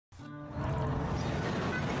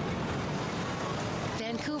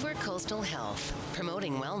Vancouver Coastal Health,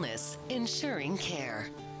 promoting wellness, ensuring care.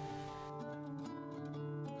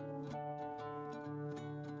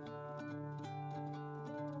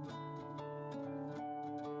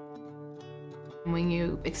 When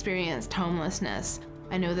you experienced homelessness,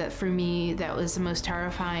 I know that for me, that was the most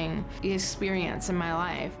terrifying experience in my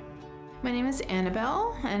life. My name is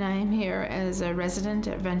Annabel, and I'm here as a resident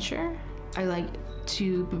at Venture. I like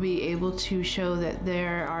to be able to show that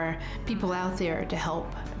there are people out there to help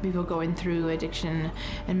people going through addiction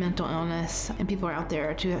and mental illness, and people are out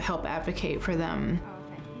there to help advocate for them.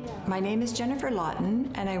 My name is Jennifer Lawton,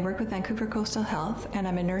 and I work with Vancouver Coastal Health, and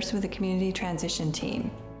I'm a nurse with the Community Transition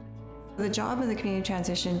Team. The job of the Community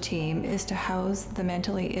Transition Team is to house the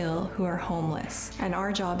mentally ill who are homeless, and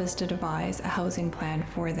our job is to devise a housing plan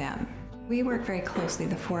for them. We work very closely,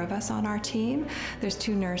 the four of us on our team. There's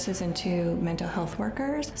 2 nurses and 2 mental health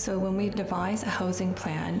workers, so when we devise a housing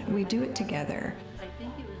plan, we do it together.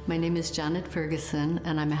 My name is Janet Ferguson,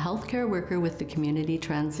 and I'm a healthcare worker with the Community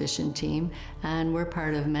Transition Team, and we're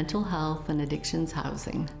part of Mental Health and Addictions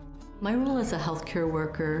Housing. My role as a healthcare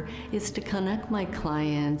worker is to connect my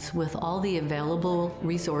clients with all the available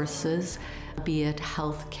resources, be it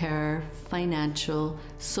healthcare, financial,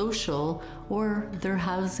 social, or their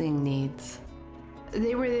housing needs.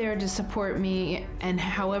 They were there to support me in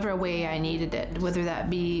however way I needed it, whether that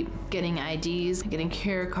be getting IDs, getting a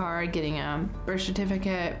care card, getting a birth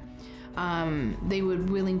certificate. They were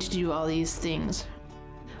willing to do all these things.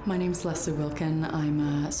 My name is Leslie Wilkin.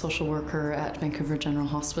 I'm a social worker at Vancouver General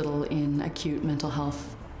Hospital in acute mental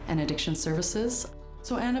health and addiction services.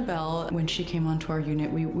 So Annabel, when she came onto our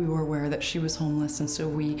unit, we were aware that she was homeless, and so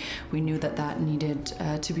we knew that needed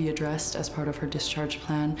to be addressed as part of her discharge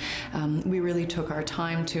plan. We really took our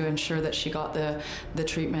time to ensure that she got the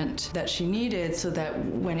treatment that she needed, so that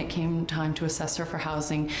when it came time to assess her for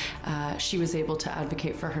housing, she was able to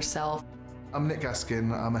advocate for herself. I'm Nick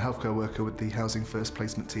Gaskin. I'm a healthcare worker with the Housing First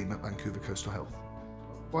Placement team at Vancouver Coastal Health.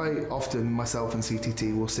 Quite often, myself and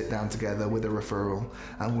CTT will sit down together with a referral,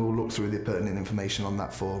 and we'll look through the pertinent information on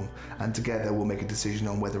that form, and together we'll make a decision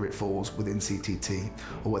on whether it falls within CTT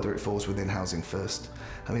or whether it falls within Housing First.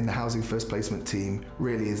 I mean, the Housing First Placement team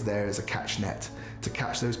really is there as a catch net to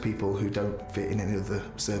catch those people who don't fit in any other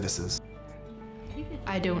services.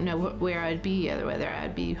 I don't know where I'd be, whether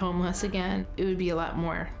I'd be homeless again. It would be a lot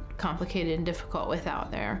more complicated and difficult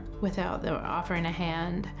without them offering a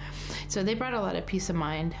hand. So they brought a lot of peace of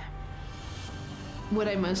mind. What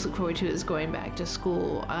I most look forward to is going back to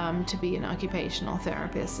school to be an occupational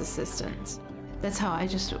therapist assistant. That's how I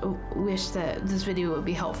just wish that this video would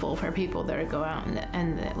be helpful for people that are going out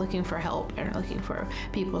and looking for help and looking for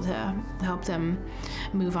people to help them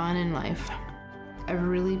move on in life. I've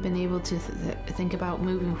really been able to think about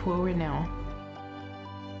moving forward now.